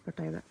ಪ್ರಿಂಟೆಡ್ ದುಪ್ಪಟ್ಟ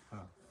ಇದೆ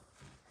ಹಾಂ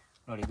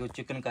ನೋಡಿ. ಇದು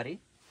chicken curry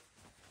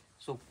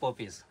super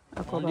piece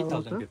only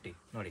 1050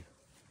 ನೋಡಿ.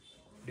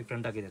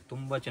 ಡಿಫ್ರೆಂಟ್ ಆಗಿದೆ,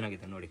 ತುಂಬ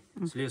ಚೆನ್ನಾಗಿದೆ ನೋಡಿ.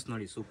 ಸ್ಲೀವ್ಸ್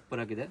ನೋಡಿ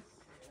ಸೂಪರ್ ಆಗಿದೆ,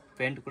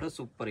 ಪ್ಯಾಂಟ್ ಕೂಡ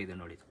ಸೂಪರ್ ಇದೆ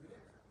ನೋಡಿ.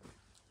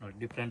 ನೋಡಿ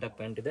ಡಿಫ್ರೆಂಟಾಗಿ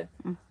ಪ್ಯಾಂಟ್ ಇದೆ,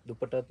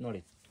 ದುಪ್ಪಟ್ಟ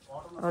ನೋಡಿ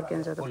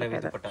ಫುಲ್ ಹೆವಿ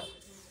ದುಪ್ಪಟ್ಟ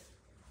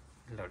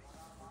ನೋಡಿ.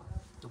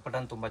 ದುಪ್ಪಟ್ಟ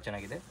ತುಂಬ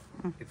ಚೆನ್ನಾಗಿದೆ,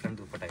 ಡಿಫ್ರೆಂಟ್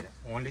ದುಪ್ಪಟ್ಟ ಇದೆ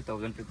ಓನ್ಲಿ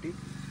 1050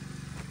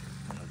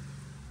 ನೋಡಿ.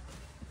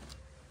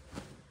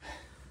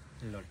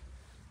 ಇಲ್ಲಿ ನೋಡಿ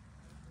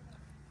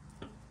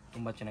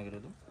ತುಂಬ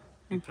ಚೆನ್ನಾಗಿರೋದು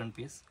ಡಿಫ್ರೆಂಟ್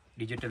ಪೀಸ್,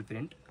 ಡಿಜಿಟಲ್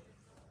ಪ್ರಿಂಟ್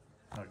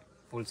ನೋಡಿ,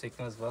 ಫುಲ್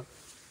ಸೀಕ್ವೆನ್ಸ್ ವರ್ಕ್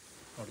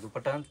ನೋಡಿ.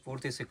 ದುಪ್ಪಟ್ಟ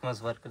ಪೂರ್ತಿ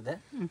ಸೀಕ್ವೆನ್ಸ್ ವರ್ಕ್ ಇದೆ,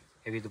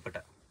 ಹೆವಿ ದುಪ್ಪಟ್ಟ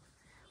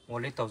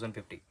ಓನ್ಲಿ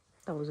 1050.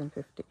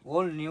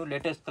 ಓಲ್ ನ್ಯೂ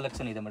ಲೇಟೆಸ್ಟ್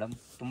ಕಲೆಕ್ಷನ್ ಇದೆ ಮೇಡಮ್,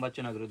 ತುಂಬ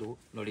ಚೆನ್ನಾಗಿರೋದು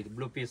ನೋಡಿ. ಇದು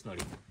ಬ್ಲೂ ಪೀಸ್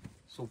ನೋಡಿ,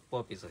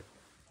 ಸೂಪರ್ ಪೀಸ್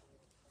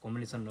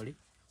ಕಾಂಬಿನೇಷನ್ ನೋಡಿ,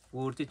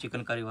 ಪೂರ್ತಿ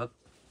ಚಿಕನ್ ಕರಿ ವರ್ಕ್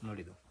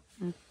ನೋಡಿ. ಇದು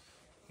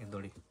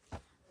ನೋಡಿ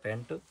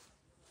ಪ್ಯಾಂಟು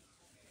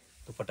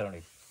ದುಪ್ಪಟ್ಟ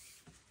ನೋಡಿ,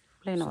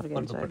 ಪ್ಲೇನ್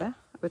ಆರ್ಗೆನ್ಜಾ ಇದೆ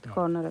ವಿತ್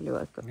ಕಾರ್ನರಲ್ಲಿ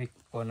ವರ್ಕ್,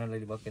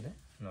 ಕಾರ್ನರಲ್ಲಿ ವರ್ಕ್ ಇದೆ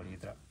ನೋಡಿ. ಈ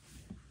ಥರ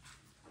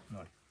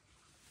ನೋಡಿ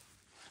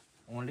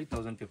ಓನ್ಲಿ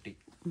 1050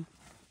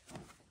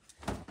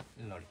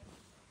 ಇಲ್ಲಿ ನೋಡಿ.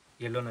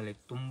 ಯೆಲ್ಲೋನಲ್ಲಿ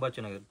ತುಂಬ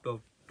ಚೆನ್ನಾಗಿದೆ,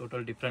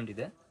 ಟೋಟಲ್ ಡಿಫ್ರೆಂಟ್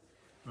ಇದೆ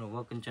ನೋಡಿ.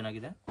 ವರ್ಕ್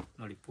ಚೆನ್ನಾಗಿದೆ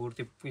ನೋಡಿ,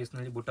 ಪೂರ್ತಿ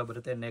ಪೀಸ್ನಲ್ಲಿ ಬುಟ್ಟ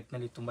ಬರುತ್ತೆ,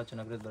 ನೆಕ್ನಲ್ಲಿ ತುಂಬ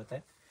ಚೆನ್ನಾಗಿರೋದು ಬರುತ್ತೆ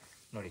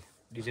ನೋಡಿ.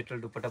 ಡಿಜಿಟಲ್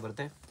ದುಪ್ಪಟ್ಟ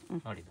ಬರುತ್ತೆ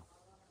ನೋಡಿ. ಇದು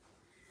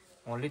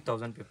ಓನ್ಲಿ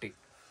 1050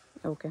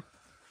 ಓಕೆ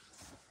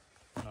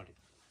ನೋಡಿ.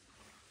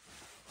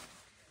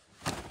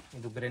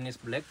 ಇದು ಗ್ರೇನಿಸ್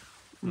ಬ್ಲ್ಯಾಕ್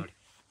ನೋಡಿ,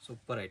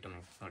 ಸೂಪರ್ ಐಟಮ್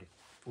ನೋಡಿ.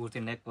 ಪೂರ್ತಿ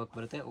ನೆಕ್ ವರ್ಕ್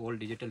ಬರುತ್ತೆ, ಓಲ್ಡ್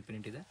ಡಿಜಿಟಲ್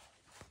ಪ್ರಿಂಟ್ ಇದೆ.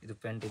 ಇದು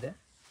ಪ್ಯಾಂಟ್ ಇದೆ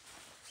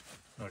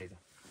ನೋಡಿ. ಇದು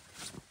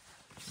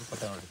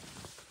ದುಪ್ಪಟ್ಟ ನೋಡಿ,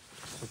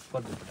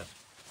 ಸೂಪರ್ ದುಪ್ಪಟ್ಟ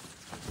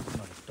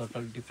ನೋಡಿ.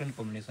 ಟೋಟಲ್ ಡಿಫ್ರೆಂಟ್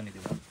ಕಾಂಬಿನೇಷನ್ ಇದೆ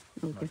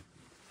ನೋಡಿ.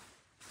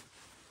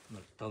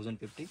 ನೋಡಿ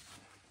 1050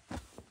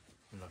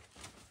 ನೋಡಿ.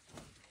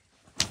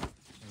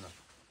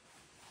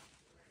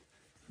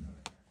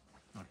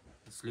 ನೋಡಿ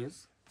ಸ್ಲೀವ್ಸ್,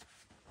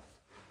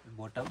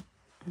 ಬಾಟಮ್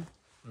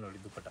ನೋಡಿ.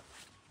 ದುಪ್ಪಟ್ಟ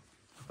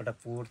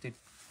ಪೂರ್ತಿ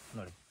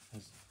ನೋಡಿ,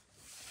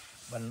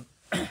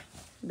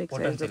 ಬಿಗ್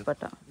ಸೈಜ್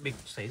ದುಪ್ಪಟ್ಟ,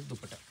 ಬಿಗ್ ಸೈಜ್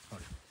ದುಪ್ಪಟ್ಟ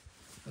ನೋಡಿ.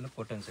 ಎಲ್ಲ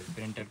cotton silk,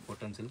 printed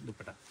cotton silk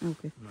ದುಪ್ಪಟ್ಟ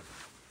ಓಕೆ ನೋಡಿ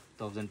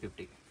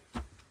 1050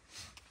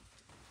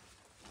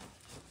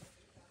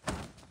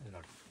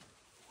 ನೋಡಿ.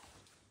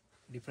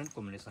 ಡಿಫ್ರೆಂಟ್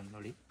ಕಾಂಬಿನೇಷನ್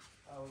ನೋಡಿ.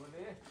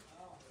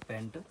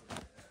 ಪ್ಯಾಂಟ್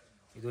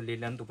ಇದು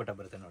ಲೀಲನ್ ದುಪ್ಪಟ್ಟ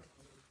ಬರುತ್ತೆ ನೋಡಿ.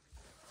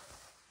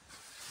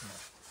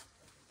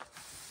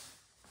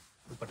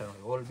 ದುಪ್ಪಟ್ಟ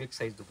ನೋಡಿ, ಓಲ್ ಬಿಗ್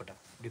ಸೈಜ್ ದುಪ್ಪಟ್ಟ,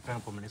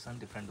 ಡಿಫ್ರೆಂಟ್ ಕಾಂಬಿನೇಷನ್,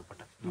 ಡಿಫ್ರೆಂಟ್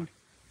ದುಪ್ಪಟ್ಟ ನೋಡಿ.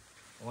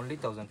 ಓನ್ಲಿ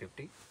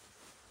 1050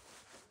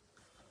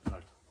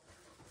 ನೋಡಿ.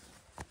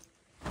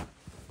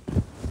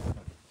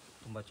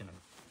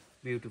 ಚೆನ್ನಾಗಿದೆ,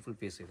 ಬ್ಯೂಟಿಫುಲ್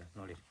ಪೀಸ್ ಇದೆ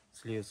ನೋಡಿ.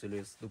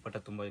 ಸ್ಲೀವ್ಸ್ ದುಪ್ಪಟ್ಟ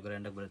ತುಂಬ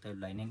ಗ್ರ್ಯಾಂಡಾಗಿ ಬರುತ್ತೆ,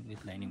 ಲೈನಿಂಗ್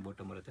ವಿತ್ ಲೈನಿಂಗ್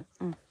ಬಾಟಮ್ ಬರುತ್ತೆ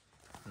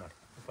ನೋಡಿ.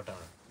 ದುಪ್ಪಟ್ಟ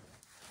ನೋಡಿ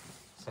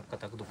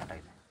ಸಖತ್ತಾಗಿ ದುಪ್ಪಟ್ಟ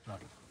ಇದೆ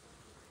ನೋಡಿ.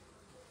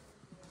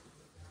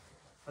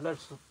 ಅಲ್ಲ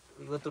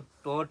ಇವತ್ತು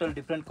ಟೋಟಲ್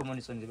ಡಿಫ್ರೆಂಟ್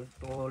ಕಾಂಬಿನೇಷನ್ ಇದೆ,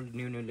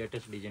 ನ್ಯೂ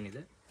ಲೇಟೆಸ್ಟ್ ಡಿಸೈನ್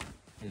ಇದೆ.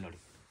 ಇಲ್ಲಿ ನೋಡಿ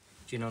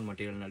ಚಿನಾನ್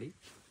ಮಟೀರಿಯಲ್ನಲ್ಲಿ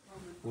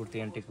ಪೂರ್ತಿ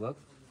ಆಂಟಿಕ್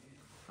ವರ್ಕ್,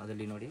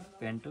 ಅದರಲ್ಲಿ ನೋಡಿ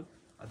ಪ್ಯಾಂಟು,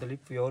 ಅದರಲ್ಲಿ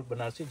ಪ್ಯೂರ್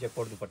ಬನಾರಸಿ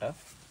ಜಕ್ಕೋಡ್ ದುಪ್ಪಟ್ಟ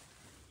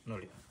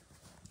ನೋಡಿ.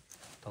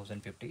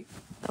 1050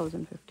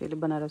 ಇಲ್ಲಿ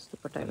ಬನಾರಸ್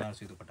ದುಪ್ಪಟ್ಟ,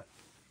 ಬನಾರಸಿ ದುಪ್ಪಟ್ಟ,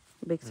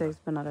 ಬಿಗ್ ಸೈಜ್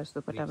ಬನಾರಸ್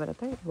ದುಪ್ಪಟ್ಟ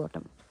ಬರುತ್ತೆ.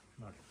 ಬಾಟಮ್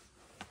ನೋಡಿ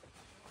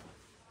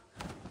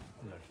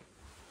ನೋಡಿ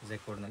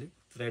ಜಕ್ಕೋಡ್ನಲ್ಲಿ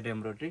ಥ್ರೆಡ್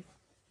ಎಂಬ್ರಾಯ್ಡ್ರಿ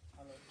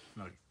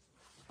ನೋಡಿ,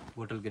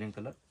 ಬಾಟಲ್ ಗ್ರೀನ್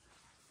ಕಲರ್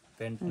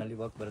ಪ್ಯಾಂಟ್ನಲ್ಲಿ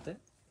ವರ್ಕ್ ಬರುತ್ತೆ.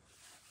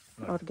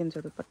 ಆರ್ಗೆನ್ಜಾ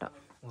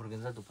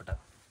ದುಪ್ಪಟ್ಟ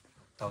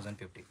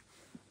 1050.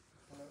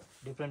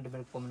 ಡಿಫ್ರೆಂಟ್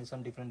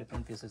ಕಾಂಬಿನೇಷನ್,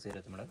 ಡಿಫ್ರೆಂಟ್ ಪೀಸಸ್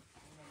ಇರುತ್ತೆ ಮೇಡಮ್.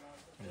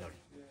 ಇಲ್ಲಿ ನೋಡಿ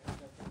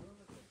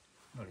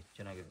ನೋಡಿ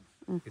ಚೆನ್ನಾಗಿದೆ,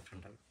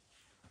 ಡಿಫ್ರೆಂಟಾಗಿ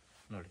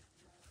ನೋಡಿ.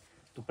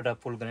 ದುಪ್ಪಟ್ಟ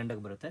ಫುಲ್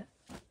ಗ್ರ್ಯಾಂಡಾಗಿ ಬರುತ್ತೆ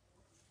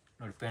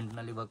ನೋಡಿ.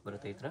 ಪ್ಯಾಂಟ್ನಲ್ಲಿ ವರ್ಕ್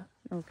ಬರುತ್ತೆ ಈ ಥರ.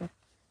 ಓಕೆ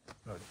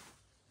ನೋಡಿ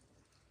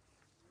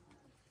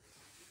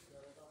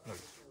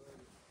ನೋಡಿ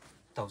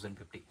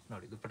 1050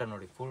 ನೋಡಿ. ದುಪ್ಪಟ್ಟ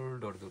ನೋಡಿ ಫುಲ್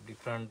ದೊಡ್ಡದು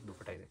ಡಿಫ್ರೆಂಟ್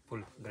ದುಪ್ಪಟ್ಟ ಇದೆ,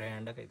 ಫುಲ್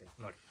ಗ್ರ್ಯಾಂಡಾಗಿ ಇದೆ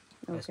ನೋಡಿ.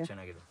 ಎಷ್ಟು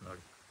ಚೆನ್ನಾಗಿದೆ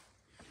ನೋಡಿ.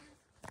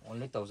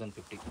 ಓನ್ಲಿ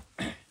 1050.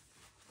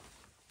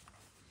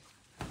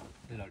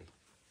 ಇಲ್ಲಿ ನೋಡಿ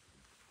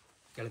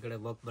ಕೆಳಗಡೆ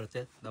ವರ್ಕ್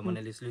ಬರುತ್ತೆ,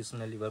 ದಮನಲ್ಲಿ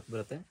ಸ್ಲೀವ್ಸ್ನಲ್ಲಿ ವರ್ಕ್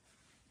ಬರುತ್ತೆ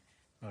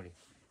ನೋಡಿ.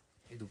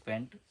 ಇದು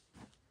ಪ್ಯಾಂಟ್,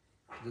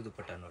 ಇದು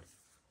ದುಪ್ಪಟ್ಟ ನೋಡಿ,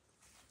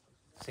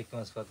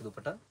 ಸೀಕ್ವೆನ್ಸ್ ವರ್ಕ್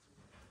ದುಪ್ಪಟ್ಟ.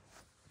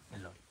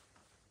 ಇಲ್ಲಿ ನೋಡಿ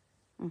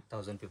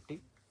 1050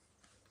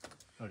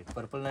 ನೋಡಿ.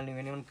 ಪರ್ಪಲ್ನಲ್ಲಿ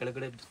ನೀವೇನೋ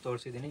ಕೆಳಗಡೆ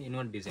ತೋರಿಸಿದ್ದೀನಿ,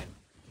 ಇನ್ನೊಂದು ಡಿಸೈನ್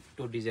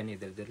 2 ಡಿಸೈನ್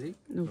ಇದೆ ಇದರಲ್ಲಿ.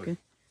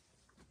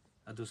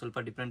 ಅದು ಸ್ವಲ್ಪ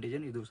ಡಿಫ್ರೆಂಟ್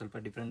ಡಿಸೈನ್, ಇದು ಸ್ವಲ್ಪ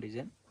ಡಿಫ್ರೆಂಟ್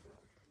ಡಿಸೈನ್.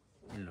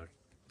 ಇಲ್ಲಿ ನೋಡಿ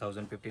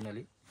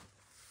 1050ನಲ್ಲಿ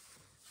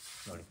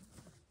ನೋಡಿ.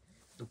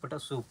 ದುಪ್ಪಟ್ಟ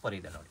ಸೂಪರ್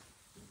ಇದೆ ನೋಡಿ,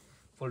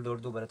 ಫುಲ್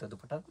ದೊಡ್ಡದು ಬರುತ್ತೆ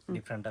ದುಪ್ಪಟ್ಟ,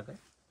 ಡಿಫ್ರೆಂಟಾಗಿ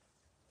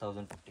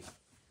 1050.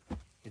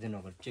 ಇದು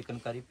ನೋಡಿ ಚಿಕನ್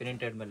ಕಾರಿ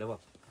ಪ್ರಿಂಟೆಡ್ ಮೇಲೆ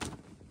ವರ್ಕ್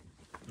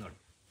ನೋಡಿ,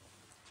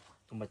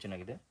 ತುಂಬ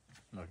ಚೆನ್ನಾಗಿದೆ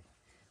ನೋಡಿ.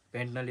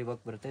 ಪ್ಯಾಂಟ್ನಲ್ಲಿ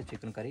ವರ್ಕ್ ಬರುತ್ತೆ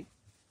ಚಿಕನ್ ಕಾರಿ,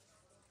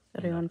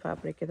 ರಿಯಾನ್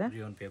ಫ್ಯಾಬ್ರಿಕ್ ಇದೆ,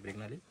 ರಿಯಾನ್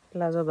ಫ್ಯಾಬ್ರಿಕ್ನಲ್ಲಿ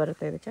ಪ್ಲಾಜೋ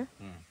ಬರುತ್ತೆ ಇದಕ್ಕೆ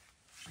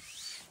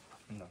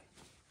ನೋಡಿ.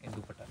 ಇದು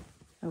ದುಪ್ಪಟ್ಟ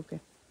ಓಕೆ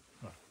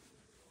ನೋಡಿ,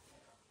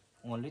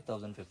 ಓನ್ಲಿ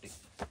 1050.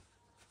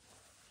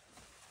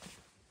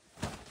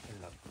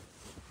 ಇಲ್ಲ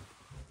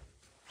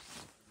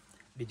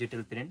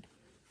ಡಿಜಿಟಲ್ ಪ್ರಿಂಟ್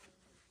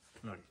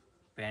ನೋಡಿ.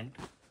 ಪ್ಯಾಂಟ್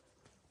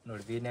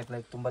ನೋಡಿ ವಿ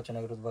ನೆಕ್ನಲ್ಲಿ ತುಂಬ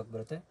ಚೆನ್ನಾಗಿರೋದು ವರ್ಕ್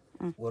ಬರುತ್ತೆ,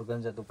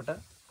 ಆರ್ಗನ್ಜಾ ದುಪ್ಪಟ್ಟ.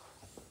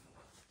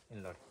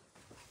 ಇಲ್ಲಿ ನೋಡಿ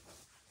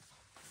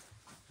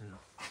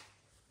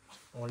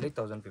ಓನ್ಲಿ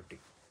 1050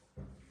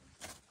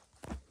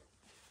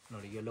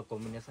 ನೋಡಿ. ಯೆಲ್ಲೋ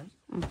ಕಾಂಬಿನೇಷನ್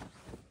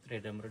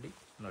ಥ್ರೆಡ್ ಎಂಬ್ರಾಯ್ಡ್ರಿ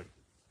ನೋಡಿ,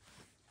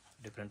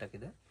 ಡಿಫ್ರೆಂಟ್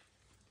ಆಗಿದೆ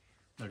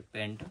ನೋಡಿ.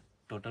 ಪ್ಯಾಂಟ್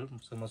ಟೋಟಲ್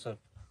ಸಮೋಸ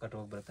ಕಟ್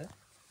ಹೋಗಿ ಬರುತ್ತೆ.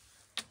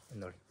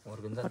 ಇಲ್ಲಿ ನೋಡಿ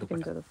ಆರ್ಗನ್ಜಾ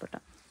ದುಪ್ಪಟ್ಟ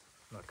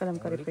ನೋಡಿ,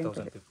 ಕಲಂಕಾರಿ ಪ್ರಿಂಟ್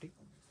 1050.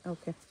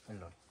 ಓಕೆ ಇಲ್ಲಿ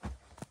ನೋಡಿ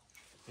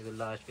ಇದು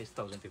ಲಾಸ್ಟ್ ಪೀಸ್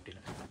 1050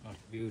 ನೋಡಿ.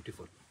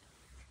 ಬ್ಯೂಟಿಫುಲ್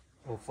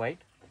ಆಫ್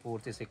ವೈಟ್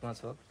ಪೂರ್ತಿ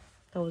sequence work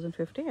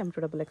 1050. M2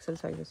 XL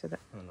sizes ಇದೆ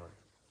ನೋಡಿ.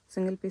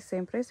 Single piece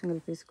same price,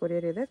 single piece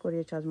courier ಇದೆ,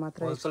 ಕೊರಿಯರ್ ಚಾರ್ಜ್ ಮಾತ್ರ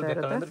ಎಕ್ಸ್ಟ್ರಾ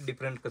ಇರುತ್ತೆ.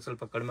 ಡಿಫ್ರೆಂಟ್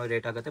ಸ್ವಲ್ಪ ಕಡಿಮೆ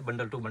ರೇಟ್ ಆಗುತ್ತೆ.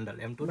 ಬಂಡಲ್ ಟು ಬಂಡಲ್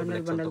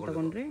ಬಂಡಲ್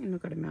ತಗೊಂಡ್ರೆ ಇನ್ನೂ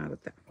ಕಡಿಮೆ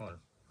ಆಗುತ್ತೆ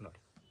ನೋಡಿ.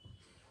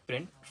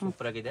 ಪ್ರಿಂಟ್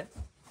ಸೂಪರ್ ಆಗಿದೆ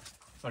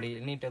ನೋಡಿ.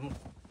 ಎನಿ ಟೈಮ್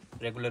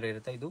ರೆಗ್ಯುಲರ್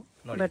ಇರುತ್ತೆ. ಇದು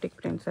ನೋಡಿ batik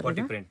print sir,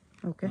 batik print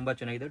ತುಂಬಾ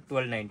ಚೆನ್ನಾಗಿದೆ.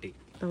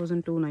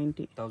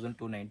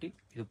 1290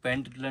 ಇದು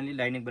ಪ್ಯಾಂಟ್ ನಲ್ಲಿ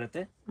ಲೈನಿಂಗ್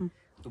ಬರುತ್ತೆ.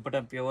 ದುಪ್ಪಟ್ಟ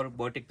ಪ್ಯೂರ್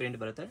ಬಾಟಿಕ್ ಪ್ರಿಂಟ್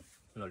ಬರುತ್ತೆ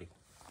ನೋಡಿ.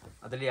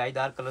 ಅದರಲ್ಲಿ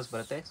 5-6 ಕಲರ್ಸ್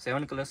ಬರುತ್ತೆ,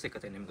 7 ಕಲರ್ಸ್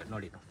ಸಿಗುತ್ತೆ ನಿಮ್ಗೆ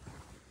ನೋಡಿ.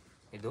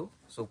 ಇದು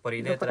ಸೂಪರ್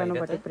ಇದೆ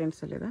ಬಾಟಿಕ್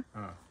ಪ್ರಿಂಟ್ಸ್ ಅಲ್ಲಿ ಇದೆ.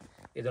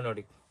 ಇದು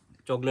ನೋಡಿ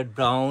chocolate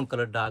brown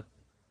colour, dark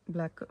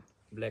black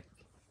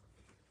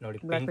ನೋಡಿ,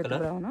 ಪಿಂಕ್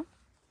ಕಲರ್ ಬ್ರೌನ್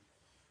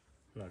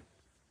ನೋಡಿ.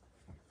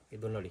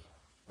 ಇದು ನೋಡಿ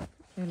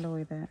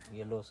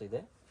ಯೆಲ್ಲೋಸ್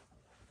ಇದೆ.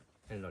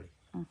 ಇಲ್ಲಿ ನೋಡಿ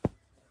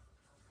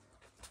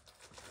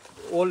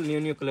ಆಲ್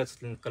ನ್ಯೂ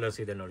ಕಲರ್ಸ್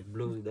ಇದೆ ನೋಡಿ.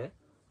 ಬ್ಲೂ ಇದೆ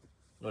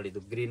ನೋಡಿ,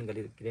 ಇದು ಗ್ರೀನ್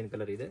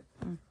ಕಲರ್ ಇದೆ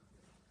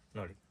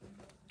ನೋಡಿ,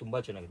 ತುಂಬಾ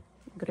ಚೆನ್ನಾಗಿದೆ.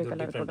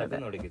 ಡಿಫ್ರೆಂಟ್ ಆಗಿದೆ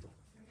ನೋಡಿ.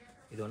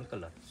 ಇದು ಒಂದು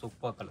ಕಲರ್,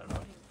 ಸೂಪರ್ ಕಲರ್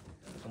ನೋಡಿ,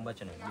 ತುಂಬಾ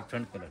ಚೆನ್ನಾಗಿದೆ.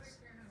 ಡಿಫ್ರೆಂಟ್ ಕಲರ್ಸ್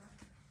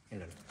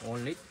ಇಲ್ಲ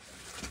ಓನ್ಲಿ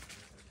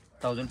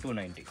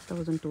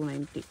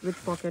 1290 ವಿತ್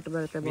ಪಾಕೆಟ್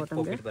ಬರುತ್ತೆ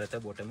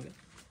ಬಾಟಮ್ಗೆ.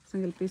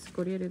 ಸಿಂಗಲ್ ಪೀಸ್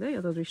ಕೊರಿಯರ್ ಇದೆ.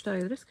 ಯಾವುದಾದ್ರು ಇಷ್ಟ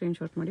ಆಗಿದ್ರೆ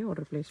ಸ್ಕ್ರೀನ್ಶಾಟ್ ಮಾಡಿ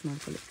ಆರ್ಡರ್ ಪ್ಲೇಸ್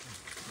ಮಾಡ್ಕೊಳ್ಳಿ.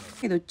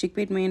 ಇದು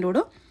Chickpet main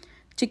road.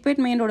 Chickpet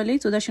main ರೋಡಲ್ಲಿ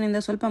ಸುದರ್ಶನಿಂದ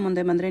ಸ್ವಲ್ಪ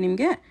ಮುಂದೆ ಬಂದರೆ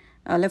ನಿಮಗೆ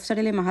ಲೆಫ್ಟ್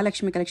ಸೈಡಲ್ಲಿ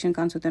ಮಹಾಲಕ್ಷ್ಮಿ ಕಲೆಕ್ಷನ್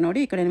ಕಾಣಿಸುತ್ತೆ ನೋಡಿ.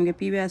 ಈ ಕಡೆ ನಿಮಗೆ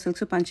PVR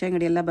ಸಿಲ್ಕ್ಸು ಪಂಚೆ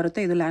ಅಂಗಡಿ ಎಲ್ಲ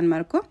ಬರುತ್ತೆ. ಇದು ಲ್ಯಾಂಡ್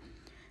ಮಾರ್ಕು.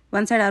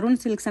 ಒಂದು side Arun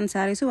silks and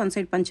saris, ಒಂದು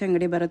ಸೈಡ್ ಪಂಚೆ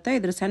ಅಂಗಡಿ ಬರುತ್ತೆ.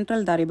 ಇದ್ರ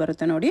ಸೆಂಟ್ರಲ್ ದಾರಿ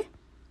ಬರುತ್ತೆ ನೋಡಿ.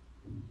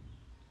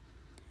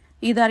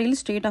 ಈ ದಾರಿಯಲ್ಲಿ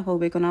ಸ್ಟ್ರೇಟಾಗಿ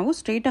ಹೋಗಬೇಕು ನಾವು.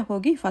 ಸ್ಟ್ರೇಟಾಗಿ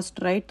ಹೋಗಿ ಫಸ್ಟ್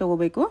ರೈಟ್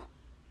ತೊಗೋಬೇಕು.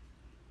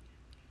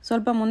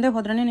 ಸ್ವಲ್ಪ ಮುಂದೆ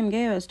ಹೋದ್ರೇ ನಿಮಗೆ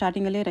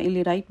ಸ್ಟಾರ್ಟಿಂಗಲ್ಲಿ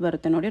ಇಲ್ಲಿ ರೈಟ್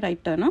ಬರುತ್ತೆ ನೋಡಿ,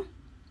 ರೈಟ್ ಟರ್ನು.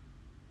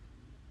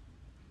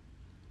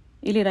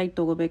 ಇಲ್ಲಿ ರೈಟ್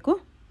ತೊಗೋಬೇಕು.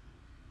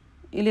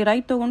 ಇಲ್ಲಿ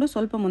ರೈಟ್ ತೊಗೊಂಡು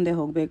ಸ್ವಲ್ಪ ಮುಂದೆ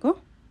ಹೋಗಬೇಕು.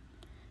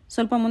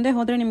 ಸ್ವಲ್ಪ ಮುಂದೆ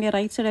ಹೋದರೆ ನಿಮಗೆ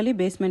ರೈಟ್ ಸೈಡಲ್ಲಿ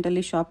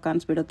ಬೇಸ್ಮೆಂಟಲ್ಲಿ ಶಾಪ್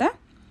ಕಾಣಿಸ್ಬಿಡುತ್ತೆ.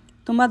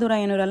 ತುಂಬ ದೂರ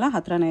ಏನೂ ಇರಲ್ಲ,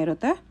 ಹತ್ರನೇ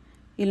ಇರುತ್ತೆ.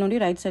 ಇಲ್ಲಿ ನೋಡಿ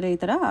ರೈಟ್ ಸೈಡ್ ಈ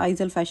ಥರ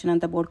ಐಜಲ್ ಫ್ಯಾಷನ್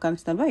ಅಂತ ಬೋರ್ಡ್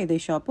ಕಾಣಿಸ್ತಲ್ವ, ಇದೇ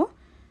ಶಾಪು.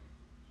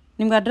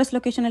 ನಿಮ್ಗೆ ಅಡ್ರೆಸ್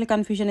ಲೊಕೇಶನಲ್ಲಿ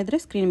ಕನ್ಫ್ಯೂಷನ್ ಇದ್ದರೆ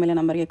ಸ್ಕ್ರೀನ್ ಮೇಲೆ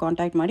ನಂಬರ್ಗೆ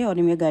ಕಾಂಟ್ಯಾಕ್ಟ್ ಮಾಡಿ, ಅವ್ರು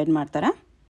ನಿಮಗೆ ಗೈಡ್ ಮಾಡ್ತಾರೆ.